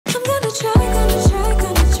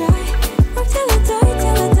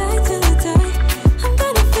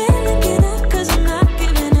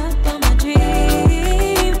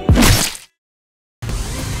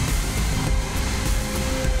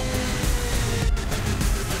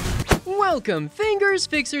Welcome, fingers,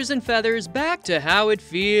 fixers, and feathers, back to How It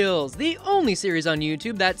Feels, the only series on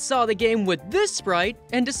YouTube that saw the game with this sprite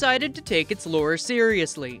and decided to take its lore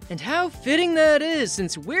seriously. And how fitting that is,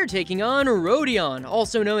 since we're taking on Rodion,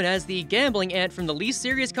 also known as the gambling ant from the least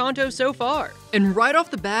serious Kanto so far. And right off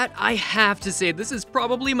the bat, I have to say this is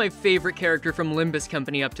probably my favorite character from Limbus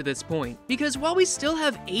Company up to this point, because while we still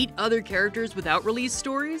have 8 other characters without release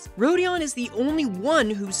stories, Rodion is the only one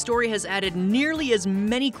whose story has added nearly as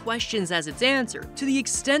many questions as its answer, to the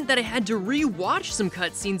extent that I had to re-watch some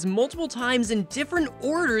cutscenes multiple times in different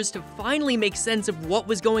orders to finally make sense of what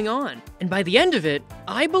was going on. And by the end of it,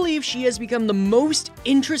 I believe she has become the most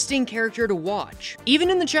interesting character to watch, even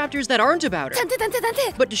in the chapters that aren't about her.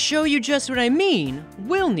 But to show you just what I mean,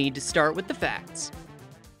 we'll need to start with the facts.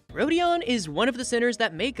 Rodion is one of the sinners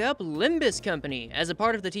that make up Limbus Company, as a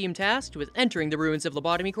part of the team tasked with entering the ruins of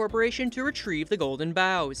Lobotomy Corporation to retrieve the Golden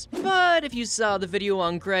Bows. But if you saw the video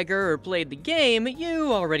on Gregor or played the game,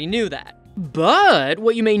 you already knew that. But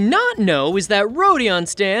what you may not know is that Rodion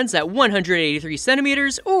stands at 183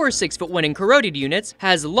 centimeters, or 6'1" in corroded units,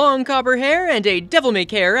 has long copper hair and a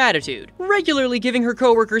devil-may-care attitude, regularly giving her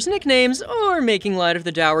coworkers nicknames or making light of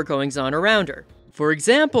the dour goings-on around her. For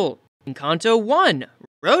example, in Kanto 1,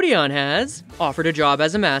 Rodion has offered a job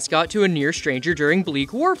as a mascot to a near stranger during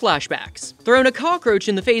bleak war flashbacks, thrown a cockroach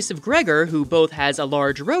in the face of Gregor, who both has a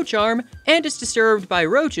large roach arm and is disturbed by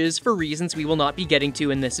roaches for reasons we will not be getting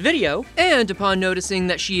to in this video, and upon noticing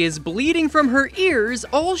that she is bleeding from her ears,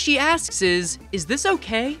 all she asks is this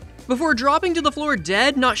okay? Before dropping to the floor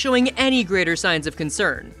dead, not showing any greater signs of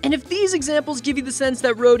concern. And if these examples give you the sense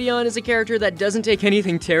that Rodion is a character that doesn't take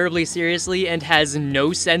anything terribly seriously and has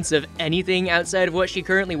no sense of anything outside of what she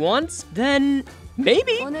currently wants, then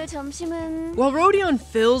maybe. While Rodion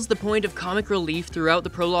fills the point of comic relief throughout the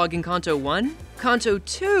prologue in Kanto 1, Kanto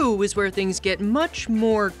 2 is where things get much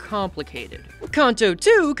more complicated. Kanto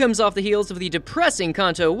 2 comes off the heels of the depressing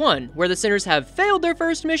Kanto 1, where the sinners have failed their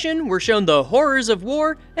first mission, were shown the horrors of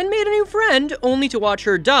war, and made a new friend, only to watch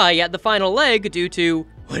her die at the final leg due to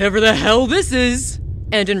whatever the hell this is.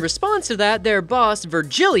 And in response to that, their boss,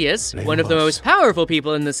 Virgilius, one of the most powerful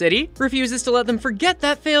people in the city, refuses to let them forget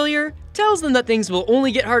that failure, tells them that things will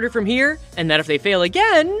only get harder from here, and that if they fail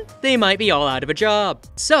again, they might be all out of a job.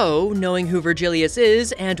 So, knowing who Virgilius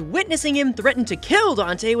is, and witnessing him threaten to kill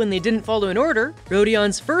Dante when they didn't follow an order,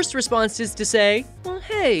 Rodion's first response is to say, well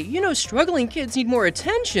hey, you know struggling kids need more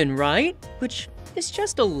attention, right? Which is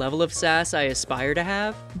just a level of sass I aspire to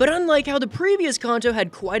have. But unlike how the previous Kanto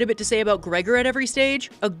had quite a bit to say about Gregor at every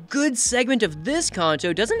stage, a good segment of this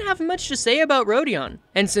Kanto doesn't have much to say about Rodion.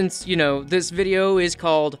 And since, you know, this video is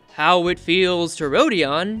called How It Feels to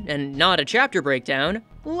Rodion, and not a chapter breakdown,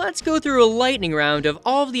 let's go through a lightning round of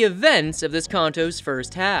all of the events of this Kanto's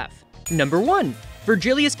first half. Number 1.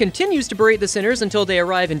 Virgilius continues to berate the sinners until they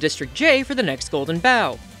arrive in District J for the next Golden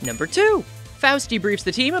Bow. Number 2. Faust debriefs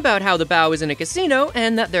the team about how the bow is in a casino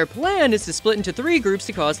and that their plan is to split into 3 groups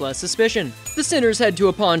to cause less suspicion. The sinners head to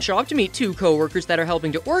a pawn shop to meet 2 co-workers that are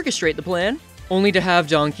helping to orchestrate the plan, only to have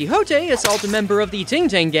Don Quixote assault a member of the Ting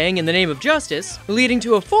Tang gang in the name of justice, leading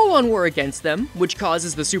to a full-on war against them, which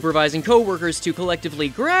causes the supervising co-workers to collectively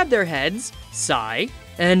grab their heads, sigh,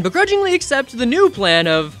 and begrudgingly accept the new plan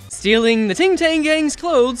of stealing the Ting Tang gang's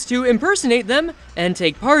clothes to impersonate them, and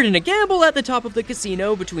take part in a gamble at the top of the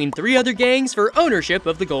casino between 3 other gangs for ownership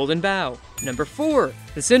of the Golden Bow. Number 4.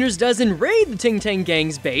 The Sinners dozen raid the Ting Tang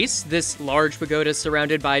gang's base, this large pagoda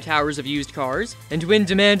surrounded by towers of used cars, and when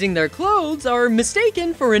demanding their clothes are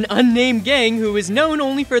mistaken for an unnamed gang who is known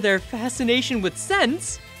only for their fascination with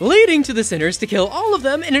scents, leading to the Sinners to kill all of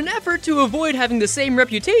them in an effort to avoid having the same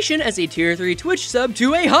reputation as a Tier 3 Twitch sub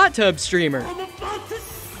to a hot tub streamer.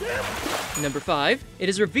 Number 5. It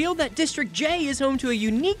is revealed that District J is home to a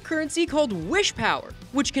unique currency called Wish Power,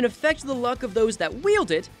 which can affect the luck of those that wield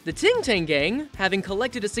it, the Ting Tang gang having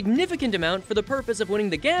collected a significant amount for the purpose of winning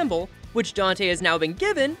the gamble, which Dante has now been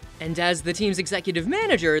given, and as the team's executive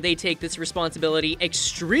manager, they take this responsibility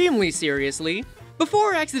extremely seriously,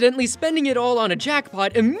 before accidentally spending it all on a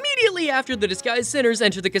jackpot immediately after the disguised sinners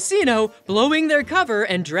enter the casino, blowing their cover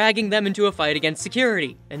and dragging them into a fight against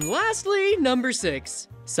security. And lastly, number 6.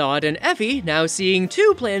 Sod and Effie, now seeing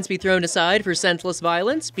 2 plans be thrown aside for senseless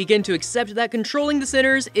violence, begin to accept that controlling the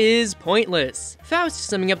sinners is pointless. Faust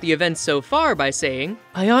summing up the events so far by saying,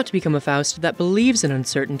 I ought to become a Faust that believes in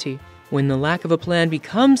uncertainty. When the lack of a plan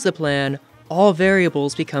becomes the plan, all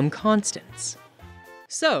variables become constants.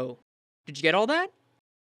 So, did you get all that?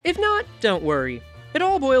 If not, don't worry. It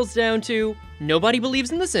all boils down to nobody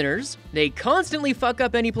believes in the sinners, they constantly fuck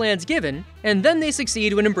up any plans given, and then they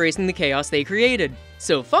succeed when embracing the chaos they created.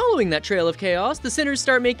 So following that trail of chaos, the sinners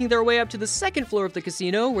start making their way up to the second floor of the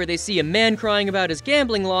casino, where they see a man crying about his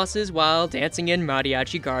gambling losses while dancing in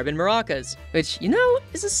mariachi garb and maracas. Which, you know,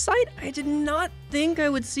 is a sight I did not think I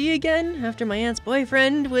would see again after my aunt's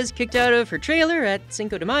boyfriend was kicked out of her trailer at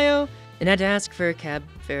Cinco de Mayo and had to ask for a cab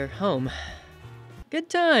fare home. Good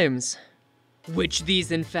times. Which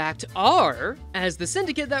these in fact are, as the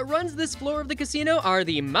syndicate that runs this floor of the casino are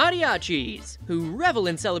the mariachis, who revel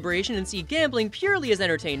in celebration and see gambling purely as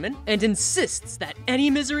entertainment, and insists that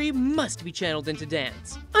any misery must be channeled into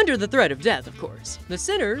dance. Under the threat of death, of course. The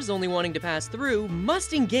sinners, only wanting to pass through,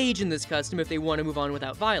 must engage in this custom if they want to move on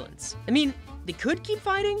without violence. I mean, they could keep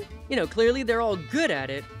fighting. You know, clearly they're all good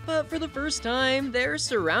at it, but for the first time, they're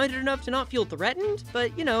surrounded enough to not feel threatened,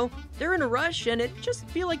 but you know, they're in a rush and it just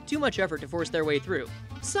feel like too much effort to force their way through.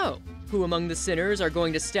 So, who among the sinners are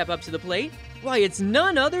going to step up to the plate? Why, it's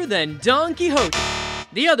none other than Don Quixote,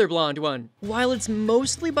 the other blonde one. While it's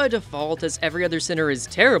mostly by default, as every other sinner is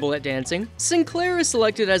terrible at dancing, Sinclair is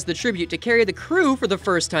selected as the tribute to carry the crew for the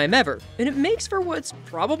first time ever, and it makes for what's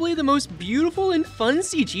probably the most beautiful and fun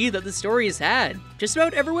CG that the story has had. Just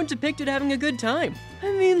about everyone depicted having a good time.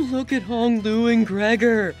 I mean, look at Hong Lu and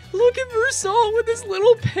Gregor. Look at Versal with his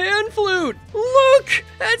little pan flute. Look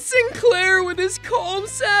at Sinclair with his calm,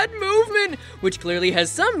 sad movement, which clearly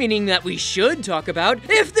has some meaning that we should talk about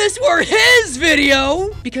if this were his video!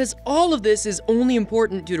 Because all of this is only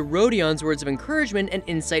important due to Rodion's words of encouragement and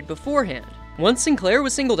insight beforehand. Once Sinclair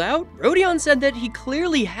was singled out, Rodion said that he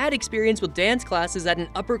clearly had experience with dance classes at an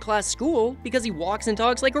upper-class school because he walks and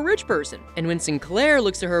talks like a rich person. And when Sinclair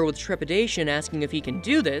looks to her with trepidation asking if he can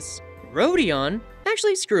do this, Rodion,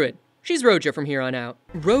 actually screw it, she's Roja from here on out.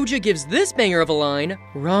 Roja gives this banger of a line,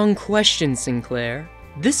 "Wrong question, Sinclair.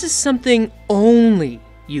 This is something only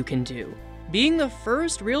you can do." Being the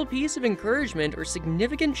first real piece of encouragement or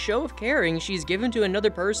significant show of caring she's given to another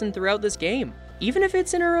person throughout this game, even if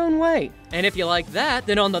it's in her own way. And if you like that,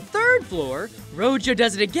 then on the third floor, Roja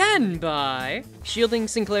does it again by shielding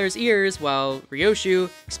Sinclair's ears while Ryoshu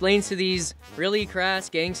explains to these really crass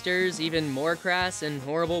gangsters even more crass and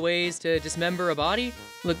horrible ways to dismember a body.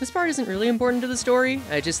 Look, this part isn't really important to the story.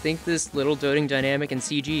 I just think this little doting dynamic in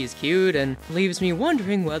CG is cute and leaves me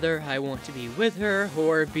wondering whether I want to be with her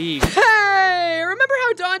or be. Hey! Remember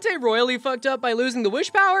how Dante royally fucked up by losing the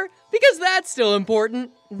wish power? Because that's still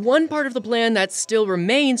important. One part of the plan that still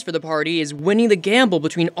remains for the party is winning the gamble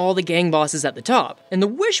between all the gang bosses at the top. And the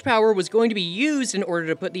wish power was going to be used in order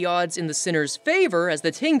to put the odds in the sinner's favor as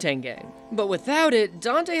the Ting Tang gang. But without it,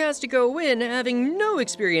 Dante has to go in having no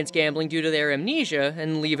experience gambling due to their amnesia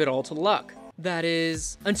and leave it all to luck. That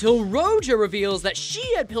is, until Roja reveals that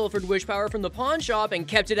she had pilfered wish power from the pawn shop and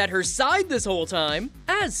kept it at her side this whole time.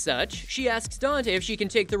 As such, she asks Dante if she can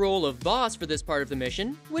take the role of boss for this part of the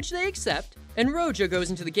mission, which they accept, and Roja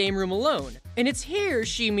goes into the game room alone. And it's here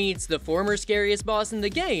she meets the former scariest boss in the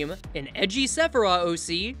game, an edgy Sephiroth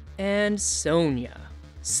OC, and Sonya.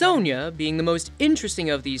 Sonya being the most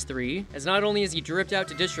interesting of these three, as not only is he dripped out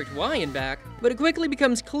to District Y and back, but it quickly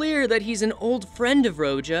becomes clear that he's an old friend of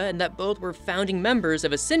Roja and that both were founding members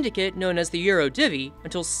of a syndicate known as the Euro Divi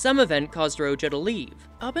until some event caused Roja to leave.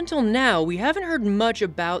 Up until now, we haven't heard much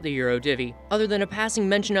about the Euro Divi, other than a passing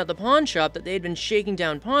mention at the pawn shop that they had been shaking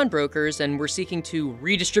down pawnbrokers and were seeking to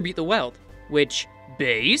redistribute the wealth, which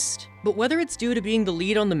based? But whether it's due to being the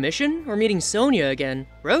lead on the mission or meeting Sonya again,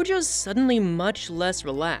 Roja's suddenly much less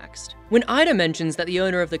relaxed. When Ida mentions that the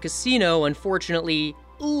owner of the casino unfortunately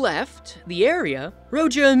left the area,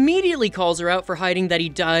 Roja immediately calls her out for hiding that he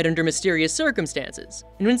died under mysterious circumstances.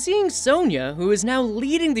 And when seeing Sonya, who is now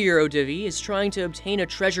leading the Euro Divi, is trying to obtain a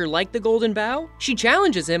treasure like the Golden Bow, she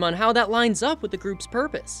challenges him on how that lines up with the group's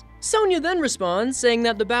purpose. Sonya then responds, saying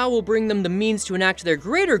that the bow will bring them the means to enact their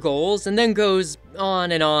greater goals, and then goes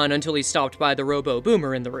on and on until he's stopped by the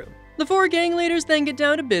Robo-Boomer in the room. The four gang leaders then get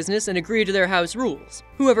down to business and agree to their house rules.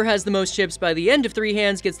 Whoever has the most chips by the end of 3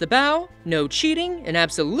 hands gets the bow, no cheating, and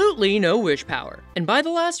absolutely no wish power. And by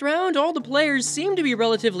the last round, all the players seem to be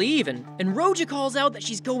relatively even, and Roja calls out that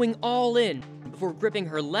she's going all in, before gripping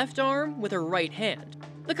her left arm with her right hand.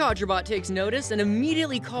 The Contrabot takes notice and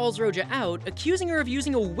immediately calls Roja out, accusing her of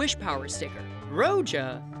using a wish power sticker.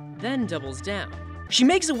 Roja then doubles down. She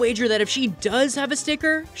makes a wager that if she does have a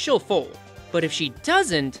sticker, she'll fold. But if she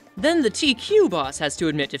doesn't, then the TQ boss has to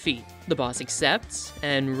admit defeat. The boss accepts,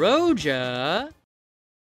 and Roja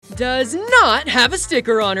does not have a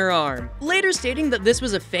sticker on her arm, later stating that this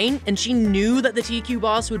was a feint and she knew that the TQ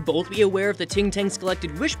boss would both be aware of the Ting Tang's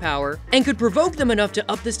collected wish power and could provoke them enough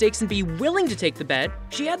to up the stakes and be willing to take the bet.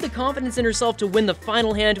 She had the confidence in herself to win the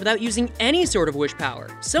final hand without using any sort of wish power,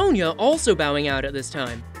 Sonia also bowing out at this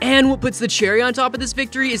time. And what puts the cherry on top of this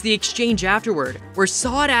victory is the exchange afterward, where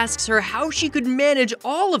Sod asks her how she could manage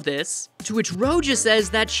all of this, to which Roja says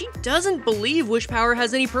that she doesn't believe wish power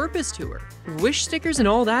has any purpose to her. Wish stickers and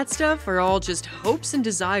all that stuff are all just hopes and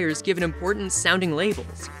desires given important sounding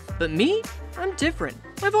labels. But me? I'm different.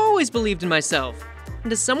 I've always believed in myself.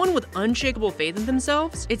 And as someone with unshakable faith in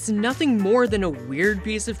themselves, it's nothing more than a weird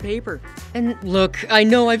piece of paper. And look, I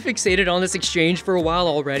know I've fixated on this exchange for a while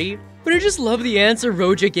already, but I just love the answer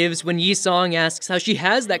Roja gives when Yi Song asks how she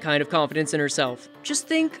has that kind of confidence in herself. Just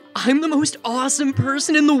think, I'm the most awesome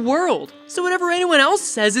person in the world, so whatever anyone else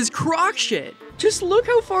says is crock shit. Just look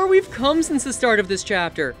how far we've come since the start of this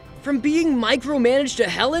chapter. From being micromanaged to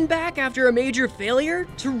hell and back after a major failure,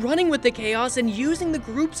 to running with the chaos and using the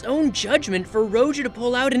group's own judgment for Roja to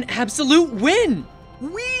pull out an absolute win.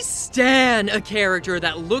 We stan a character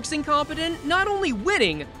that looks incompetent, not only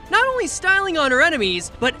winning, not only styling on her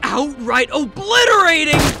enemies, but outright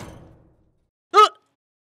obliterating!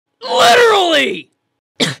 Literally!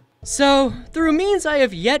 So, through means I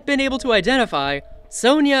have yet been able to identify,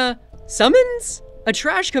 Sonia summons a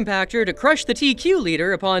trash compactor to crush the TQ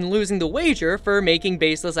leader upon losing the wager for making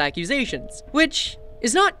baseless accusations, which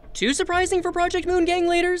is not too surprising for Project Moon Gang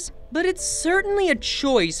leaders, but it's certainly a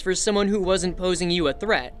choice for someone who wasn't posing you a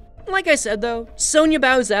threat. Like I said though, Sonia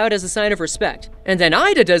bows out as a sign of respect, and then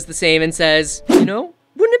Ida does the same and says, you know,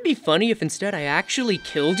 wouldn't it be funny if instead I actually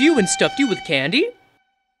killed you and stuffed you with candy?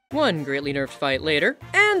 One greatly nerfed fight later,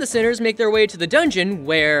 and the sinners make their way to the dungeon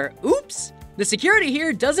where, oops, the security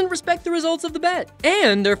here doesn't respect the results of the bet,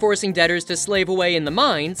 and they're forcing debtors to slave away in the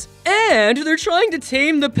mines, and they're trying to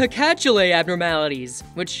tame the Picatule abnormalities,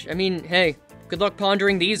 which, I mean, hey, good luck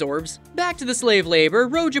pondering these orbs. Back to the slave labor,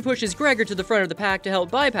 Roja pushes Gregor to the front of the pack to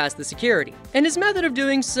help bypass the security, and his method of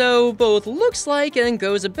doing so both looks like and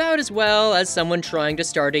goes about as well as someone trying to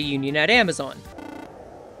start a union at Amazon.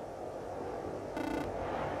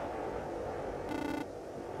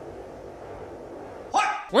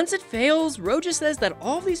 Once it fails, Roja says that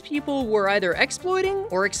all these people were either exploiting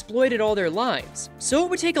or exploited all their lives. So it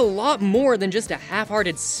would take a lot more than just a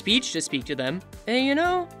half-hearted speech to speak to them. And you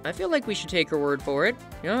know, I feel like we should take her word for it.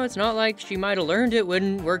 You know, it's not like she might have learned it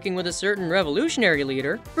when working with a certain revolutionary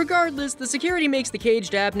leader. Regardless, the security makes the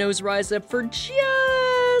caged Abnos rise up for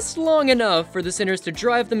just long enough for the sinners to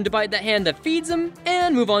drive them to bite the hand that feeds them,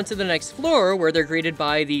 and move on to the next floor where they're greeted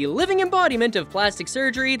by the living embodiment of plastic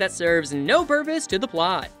surgery that serves no purpose to the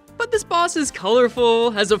plot. But this boss is colorful,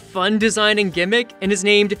 has a fun design and gimmick, and is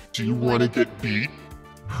named Do you want to get beat?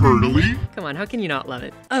 Hurtily? Come on, how can you not love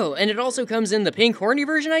it? Oh, and it also comes in the pink horny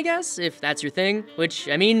version, I guess, if that's your thing. Which,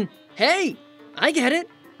 I mean, hey, I get it.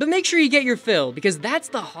 But make sure you get your fill, because that's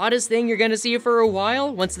the hottest thing you're gonna see for a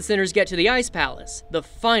while once the sinners get to the Ice Palace, the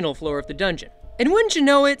final floor of the dungeon. And wouldn't you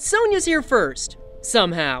know it, Sonia's here first.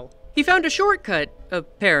 Somehow. He found a shortcut,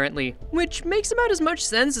 apparently, which makes about as much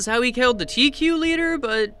sense as how he killed the TQ leader,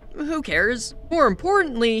 but who cares? More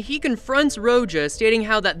importantly, he confronts Roja, stating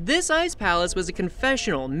how that this ice palace was a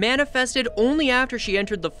confessional manifested only after she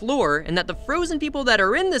entered the floor, and that the frozen people that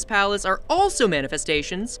are in this palace are also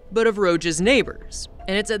manifestations, but of Roja's neighbors.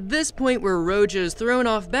 And it's at this point where Roja is thrown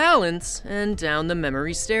off balance and down the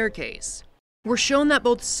memory staircase. We're shown that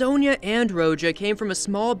both Sonia and Roja came from a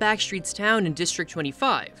small backstreets town in District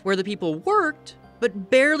 25, where the people worked, but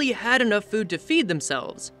barely had enough food to feed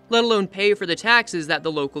themselves, let alone pay for the taxes that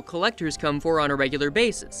the local collectors come for on a regular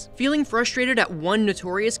basis. Feeling frustrated at one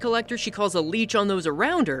notorious collector she calls a leech on those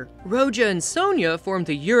around her, Roja and Sonia formed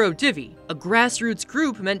the Euro Divvy, a grassroots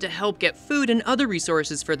group meant to help get food and other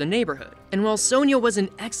resources for the neighborhood. And while Sonia was an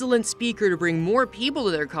excellent speaker to bring more people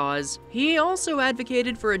to their cause, he also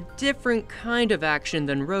advocated for a different kind of action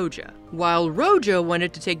than Roja. While Roja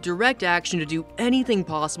wanted to take direct action to do anything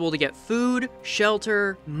possible to get food,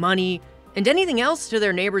 shelter, money, and anything else to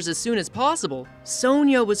their neighbors as soon as possible,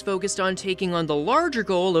 Sonia was focused on taking on the larger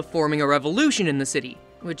goal of forming a revolution in the city,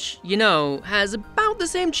 which, you know, has about the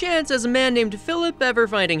same chance as a man named Philip ever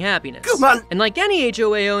finding happiness. Come on! And like any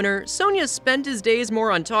HOA owner, Sonia spent his days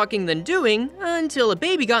more on talking than doing until a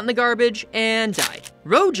baby got in the garbage and died.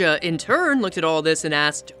 Roja, in turn, looked at all this and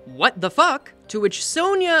asked, "What the fuck?" To which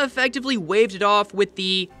Sonia effectively waved it off with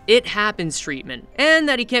the "it happens" treatment, and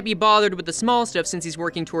that he can't be bothered with the small stuff since he's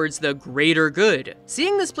working towards the greater good.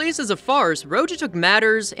 Seeing this place as a farce, Roja took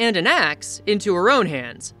matters and an axe into her own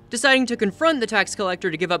hands, deciding to confront the tax collector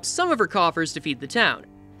to give up some of her coffers to feed the town.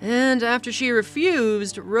 And after she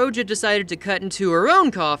refused, Rodion decided to cut into her own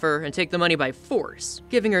coffer and take the money by force,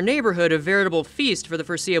 giving her neighborhood a veritable feast for the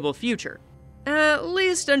foreseeable future. At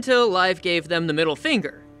least until life gave them the middle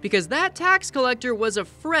finger, because that tax collector was a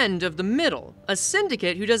friend of the middle, a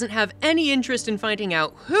syndicate who doesn't have any interest in finding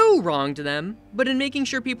out who wronged them, but in making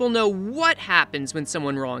sure people know what happens when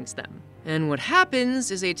someone wrongs them. And what happens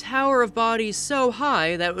is a tower of bodies so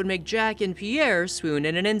high that it would make Jack and Pierre swoon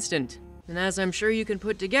in an instant. And as I'm sure you can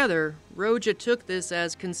put together, Rodion took this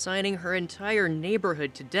as consigning her entire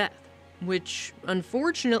neighborhood to death, which,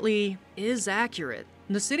 unfortunately, is accurate.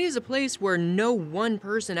 The city is a place where no one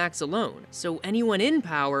person acts alone, so anyone in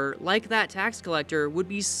power, like that tax collector, would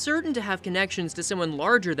be certain to have connections to someone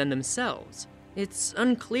larger than themselves. It's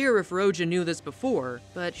unclear if Rodion knew this before,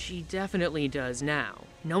 but she definitely does now.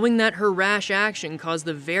 Knowing that her rash action caused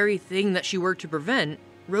the very thing that she worked to prevent,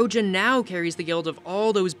 Rodion now carries the guilt of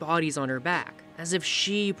all those bodies on her back, as if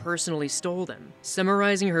she personally stole them,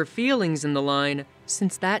 summarizing her feelings in the line,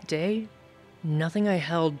 "Since that day, nothing I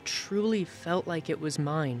held truly felt like it was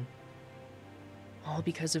mine. All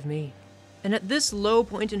because of me." And at this low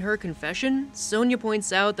point in her confession, Sonia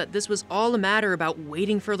points out that this was all a matter about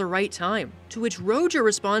waiting for the right time, to which Rodion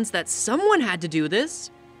responds that someone had to do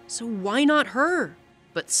this, so why not her?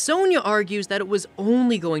 But Sonia argues that it was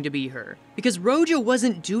only going to be her, because Rodion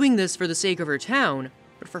wasn't doing this for the sake of her town,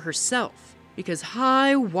 but for herself. Because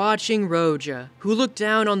high-watching Rodion, who looked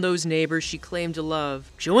down on those neighbors she claimed to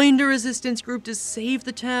love, joined a resistance group to save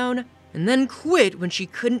the town, and then quit when she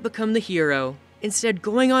couldn't become the hero, instead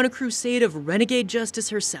going on a crusade of renegade justice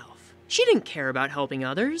herself. She didn't care about helping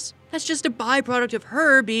others. That's just a byproduct of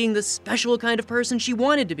her being the special kind of person she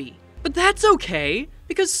wanted to be. But that's okay,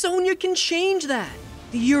 because Sonia can change that.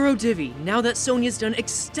 The Eurodivvy, now that Sonia's done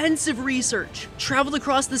extensive research, traveled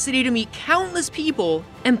across the city to meet countless people,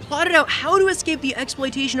 and plotted out how to escape the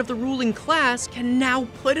exploitation of the ruling class, can now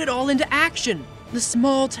put it all into action. The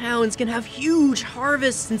small towns can have huge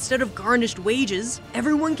harvests instead of garnished wages,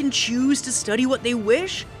 everyone can choose to study what they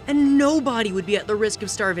wish, and nobody would be at the risk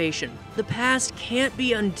of starvation. The past can't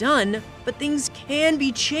be undone, but things can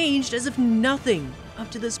be changed as if nothing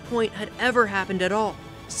up to this point had ever happened at all.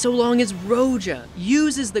 So long as Rodion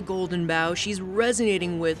uses the golden bough she's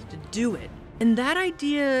resonating with to do it. And that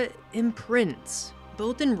idea imprints,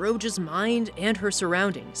 both in Rodion's mind and her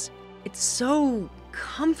surroundings. It's so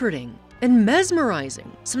comforting and mesmerizing,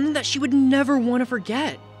 something that she would never want to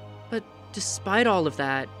forget. But despite all of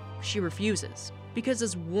that, she refuses. Because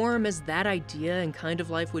as warm as that idea and kind of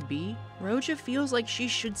life would be, Rodion feels like she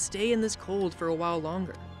should stay in this cold for a while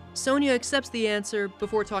longer. Sonia accepts the answer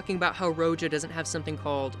before talking about how Rodion doesn't have something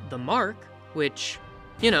called the mark, which,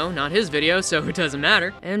 not his video, so it doesn't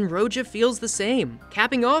matter. And Rodion feels the same,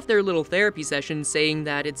 capping off their little therapy session saying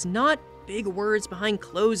that it's not big words behind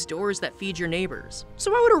closed doors that feed your neighbors.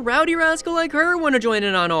 So why would a rowdy rascal like her want to join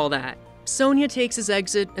in on all that? Sonia takes his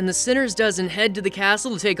exit, and the Sinner's dozen head to the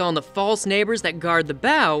castle to take on the false neighbors that guard the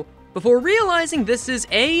bow, before realizing this is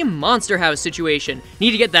a Monster House situation.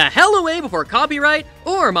 Need to get the hell away before copyright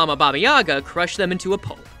or Mama Baba Yaga crush them into a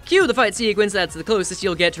pulp. Cue the fight sequence that's the closest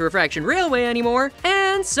you'll get to Refraction Railway anymore,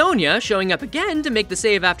 and Sonia showing up again to make the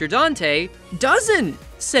save after Dante doesn't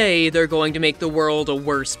say they're going to make the world a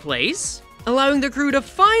worse place, allowing the crew to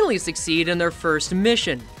finally succeed in their first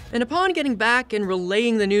mission. And upon getting back and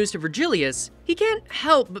relaying the news to Virgilius, he can't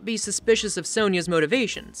help but be suspicious of Sonia's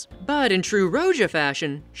motivations. But in true Rodion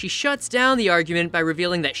fashion, she shuts down the argument by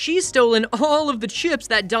revealing that she's stolen all of the chips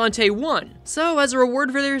that Dante won. So as a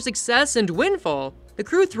reward for their success and windfall, the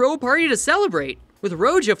crew throw a party to celebrate, with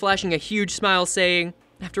Rodion flashing a huge smile saying,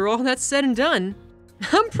 "After all that's said and done,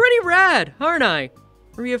 I'm pretty rad, aren't I?"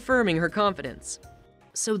 reaffirming her confidence.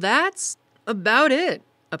 So that's about it.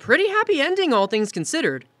 A pretty happy ending, all things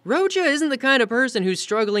considered. Rodion isn't the kind of person who's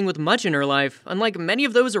struggling with much in her life, unlike many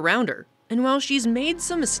of those around her. And while she's made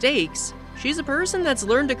some mistakes, she's a person that's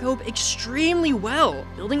learned to cope extremely well,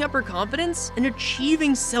 building up her confidence and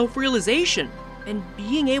achieving self-realization, and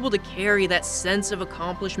being able to carry that sense of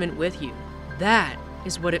accomplishment with you. That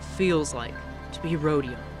is what it feels like to be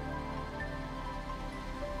Rodion.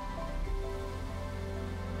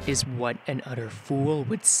 Is what an utter fool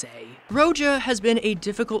would say. Rodion has been a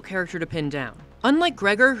difficult character to pin down. Unlike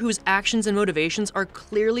Gregor, whose actions and motivations are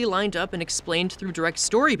clearly lined up and explained through direct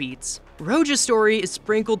story beats, Rodion's story is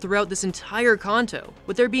sprinkled throughout this entire canto,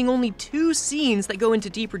 with there being only 2 scenes that go into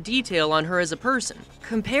deeper detail on her as a person.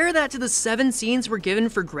 Compare that to the 7 scenes we're given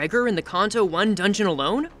for Gregor in the Canto 1 dungeon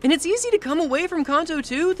alone, and it's easy to come away from Canto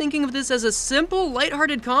 2 thinking of this as a simple,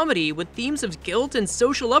 lighthearted comedy with themes of guilt and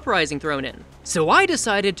social uprising thrown in. So I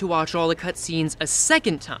decided to watch all the cutscenes a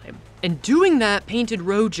second time, And doing that painted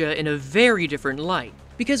Roja in a very different light.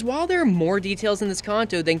 Because while there are more details in this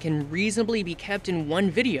kanto than can reasonably be kept in one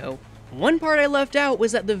video, one part I left out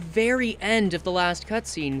was at the very end of the last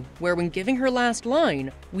cutscene, where when giving her last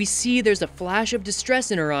line, we see there's a flash of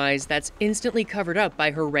distress in her eyes that's instantly covered up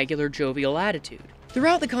by her regular jovial attitude.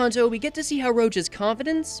 Throughout the kanto, we get to see how Roja's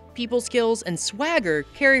confidence, people skills, and swagger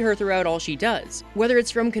carry her throughout all she does. Whether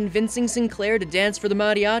it's from convincing Sinclair to dance for the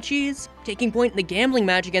mariachis, taking point in the gambling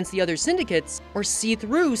match against the other syndicates, or see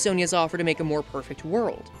through Sonia's offer to make a more perfect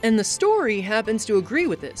world. And the story happens to agree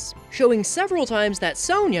with this, showing several times that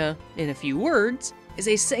Sonia, in a few words, is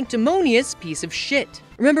a sanctimonious piece of shit.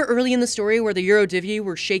 Remember early in the story where the Eurodivy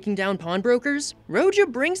were shaking down pawnbrokers? Roja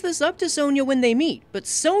brings this up to Sonia when they meet, but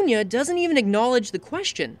Sonia doesn't even acknowledge the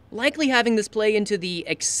question, likely having this play into the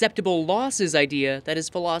acceptable losses idea that his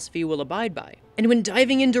philosophy will abide by. And when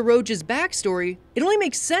diving into Roja's backstory, it only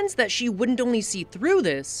makes sense that she wouldn't only see through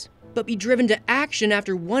this, but be driven to action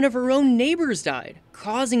after one of her own neighbors died,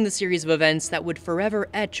 causing the series of events that would forever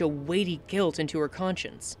etch a weighty guilt into her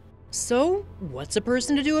conscience. So, what's a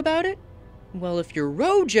person to do about it? Well, if you're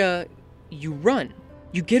Roja, you run.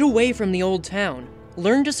 You get away from the old town,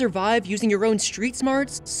 learn to survive using your own street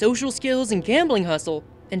smarts, social skills, and gambling hustle,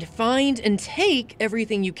 and find and take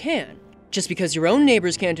everything you can. Just because your own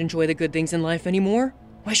neighbors can't enjoy the good things in life anymore,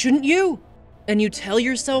 why shouldn't you? And you tell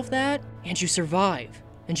yourself that, and you survive.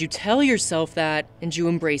 And you tell yourself that, and you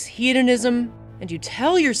embrace hedonism, and you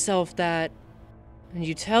tell yourself that, and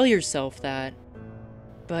you tell yourself that.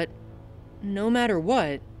 But no matter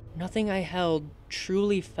what, nothing I held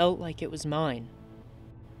truly felt like it was mine.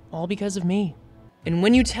 All because of me. And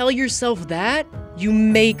when you tell yourself that, you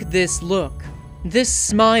make this look. This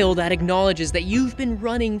smile that acknowledges that you've been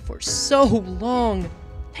running for so long,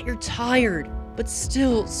 that you're tired, but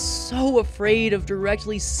still so afraid of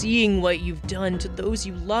directly seeing what you've done to those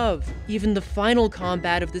you love. Even the final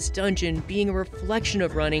combat of this dungeon being a reflection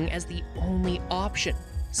of running as the only option.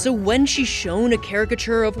 So when she's shown a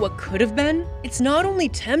caricature of what could have been, it's not only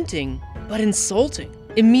tempting, but insulting.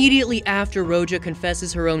 Immediately after Roja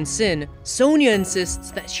confesses her own sin, Sonia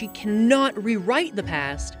insists that she cannot rewrite the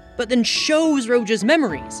past, but then shows Roja's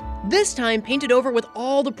memories, this time painted over with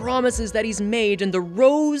all the promises that he's made and the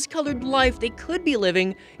rose-colored life they could be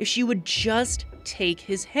living if she would just take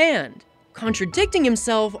his hand, contradicting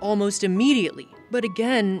himself almost immediately. But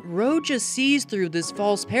again, Roja sees through this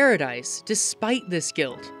false paradise, despite this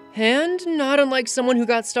guilt. And, not unlike someone who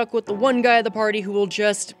got stuck with the one guy at the party who will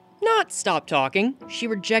just not stop talking, she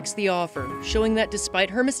rejects the offer, showing that despite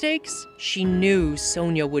her mistakes, she knew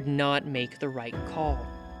Sonia would not make the right call.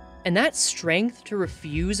 And that strength to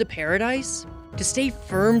refuse a paradise, to stay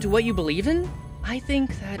firm to what you believe in, I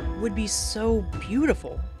think that would be so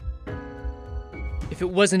beautiful. If it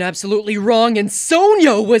wasn't absolutely wrong and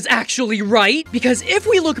Sonia was actually right, because if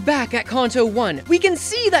we look back at Kanto 1, we can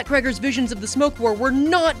see that Kreger's visions of the Smoke War were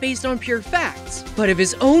not based on pure facts, but of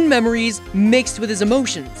his own memories mixed with his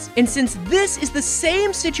emotions. And since this is the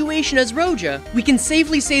same situation as Roja, we can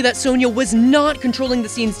safely say that Sonia was not controlling the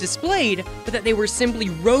scenes displayed, but that they were simply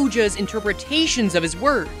Roja's interpretations of his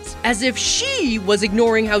words, as if she was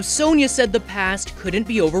ignoring how Sonia said the past couldn't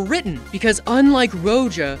be overwritten. Because unlike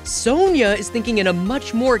Roja, Sonia is thinking in a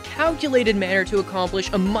much more calculated manner to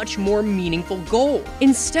accomplish a much more meaningful goal.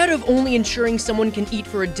 Instead of only ensuring someone can eat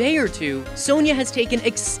for a day or two, Sonia has taken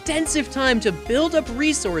extensive time to build up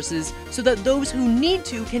resources so that those who need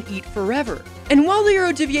to can eat forever. And while the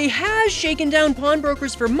Eurodivy has shaken down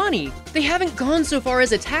pawnbrokers for money, they haven't gone so far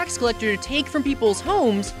as a tax collector to take from people's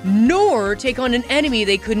homes, nor take on an enemy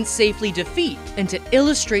they couldn't safely defeat. And to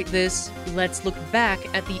illustrate this, let's look back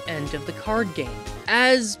at the end of the card game.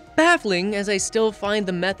 As baffling as I still find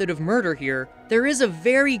the method of murder here, there is a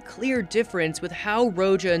very clear difference with how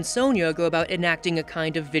Roja and Sonia go about enacting a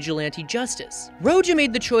kind of vigilante justice. Roja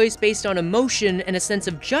made the choice based on emotion and a sense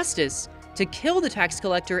of justice to kill the tax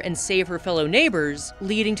collector and save her fellow neighbors,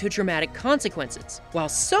 leading to dramatic consequences. While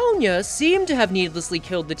Sonia seemed to have needlessly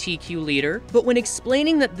killed the TQ leader, but when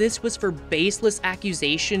explaining that this was for baseless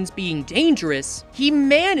accusations being dangerous, he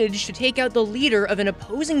managed to take out the leader of an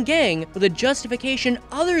opposing gang with a justification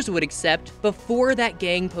others would accept before that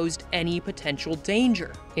gang posed any potential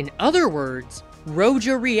danger. In other words,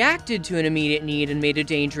 Roja reacted to an immediate need and made a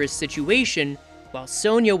dangerous situation, while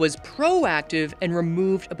Sonia was proactive and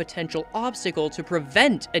removed a potential obstacle to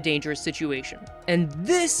prevent a dangerous situation. And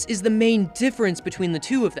this is the main difference between the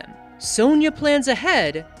two of them. Sonia plans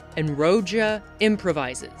ahead, and Roja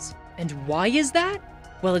improvises. And why is that?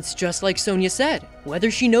 Well, it's just like Sonia said.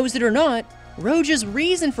 Whether she knows it or not, Roja's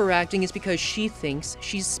reason for acting is because she thinks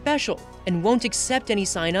she's special and won't accept any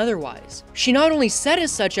sign otherwise. She not only said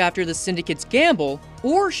as such after the Syndicate's gamble,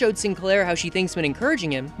 or showed Sinclair how she thinks when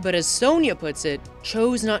encouraging him, but as Sonia puts it,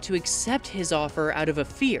 chose not to accept his offer out of a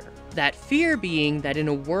fear. That fear being that in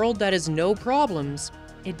a world that has no problems,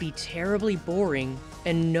 it'd be terribly boring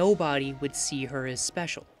and nobody would see her as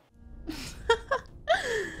special.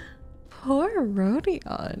 Poor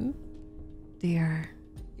Rodion. Dear,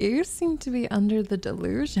 you seem to be under the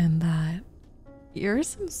delusion that you're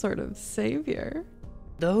some sort of savior.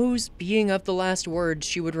 Those being of the last words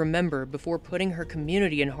she would remember before putting her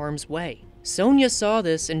community in harm's way. Sonia saw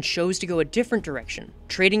this and chose to go a different direction,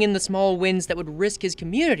 trading in the small wins that would risk his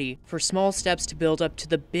community for small steps to build up to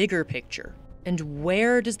the bigger picture. And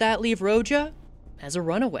where does that leave Roja? As a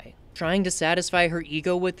runaway, trying to satisfy her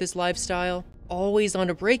ego with this lifestyle, always on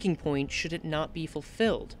a breaking point should it not be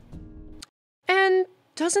fulfilled. And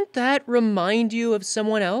doesn't that remind you of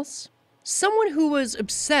someone else? Someone who was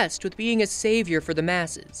obsessed with being a savior for the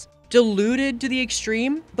masses, deluded to the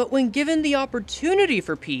extreme, but when given the opportunity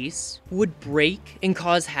for peace, would break and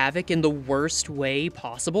cause havoc in the worst way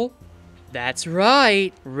possible? That's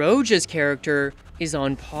right, Roja's character is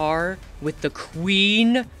on par with the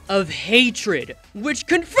Queen of Hatred, which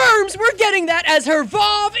confirms we're getting that as her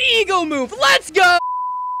VOV ego move. Let's go!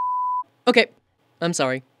 Okay, I'm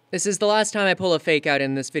sorry. This is the last time I pull a fake out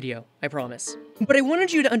in this video, I promise. But I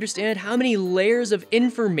wanted you to understand how many layers of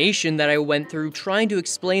information that I went through trying to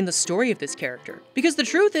explain the story of this character. Because the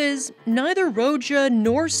truth is, neither Roja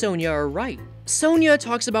nor Sonia are right. Sonia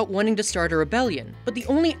talks about wanting to start a rebellion, but the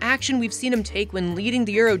only action we've seen him take when leading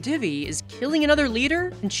the Eurodivi is killing another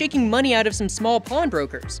leader and shaking money out of some small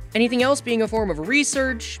pawnbrokers. Anything else being a form of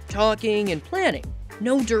research, talking, and planning.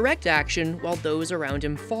 No direct action while those around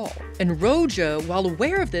him fall. And Roja, while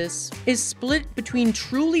aware of this, is split between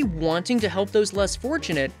truly wanting to help those less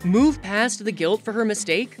fortunate, move past the guilt for her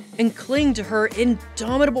mistake, and cling to her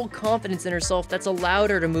indomitable confidence in herself that's allowed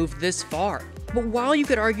her to move this far. But while you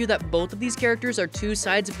could argue that both of these characters are two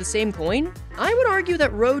sides of the same coin, I would argue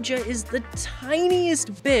that Roja is the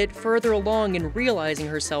tiniest bit further along in realizing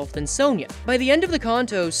herself than Sonia. By the end of the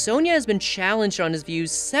Kanto, Sonia has been challenged on his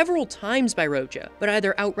views several times by Roja, but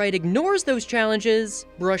either outright ignores those challenges,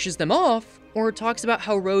 brushes them off, or talks about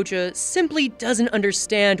how Roja simply doesn't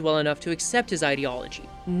understand well enough to accept his ideology,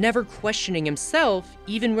 never questioning himself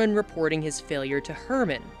even when reporting his failure to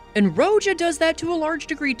Herman. And Roja does that to a large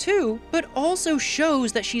degree too, but also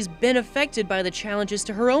shows that she's been affected by the challenges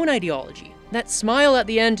to her own ideology. That smile at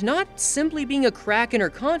the end not simply being a crack in her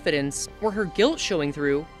confidence, or her guilt showing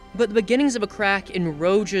through, but the beginnings of a crack in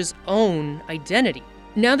Roja's own identity.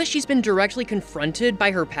 Now that she's been directly confronted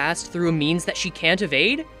by her past through a means that she can't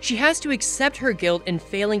evade, she has to accept her guilt in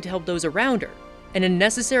failing to help those around her. And a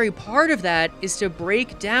necessary part of that is to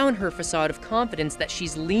break down her facade of confidence that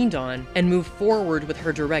she's leaned on and move forward with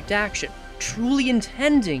her direct action, truly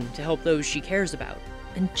intending to help those she cares about.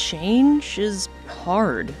 And change is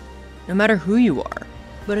hard, no matter who you are.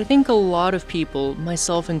 But I think a lot of people,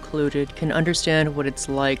 myself included, can understand what it's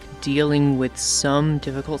like dealing with some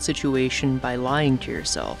difficult situation by lying to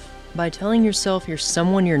yourself, by telling yourself you're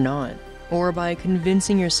someone you're not, or by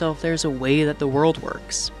convincing yourself there's a way that the world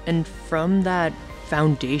works. And from that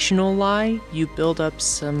foundational lie, you build up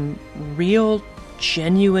some real,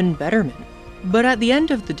 genuine betterment. But at the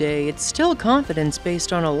end of the day, it's still confidence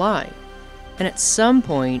based on a lie. And at some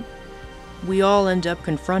point, we all end up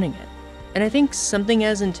confronting it. And I think something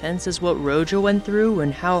as intense as what Roja went through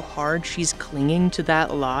and how hard she's clinging to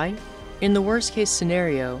that lie, in the worst case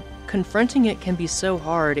scenario, confronting it can be so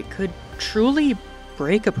hard it could truly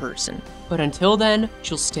break a person. But until then,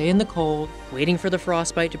 she'll stay in the cold, waiting for the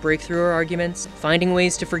frostbite to break through her arguments, finding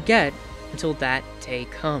ways to forget until that day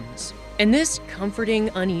comes. And this comforting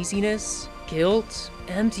uneasiness, guilt,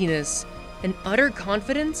 emptiness, and utter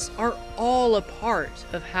confidence are all a part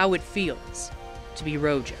of how it feels to be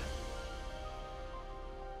Roja.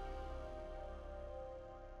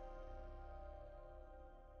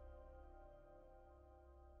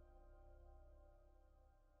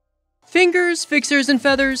 Fingers, fixers, and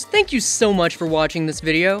feathers, thank you so much for watching this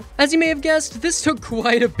video. As you may have guessed, this took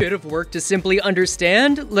quite a bit of work to simply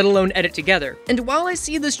understand, let alone edit together. And while I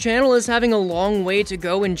see this channel as having a long way to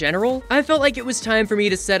go in general, I felt like it was time for me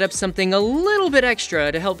to set up something a little bit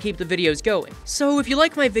extra to help keep the videos going. So if you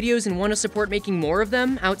like my videos and want to support making more of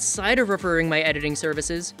them outside of referring my editing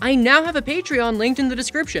services, I now have a Patreon linked in the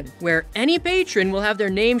description, where any patron will have their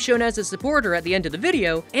name shown as a supporter at the end of the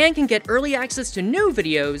video and can get early access to new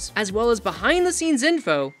videos, as well well as behind the scenes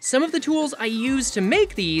info, some of the tools I use to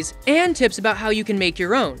make these, and tips about how you can make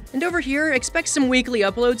your own. And over here, expect some weekly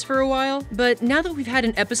uploads for a while, but now that we've had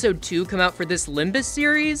an episode 2 come out for this Limbus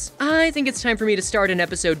series, I think it's time for me to start an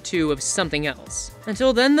episode 2 of something else.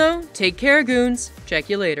 Until then though, take care goons, check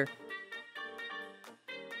you later.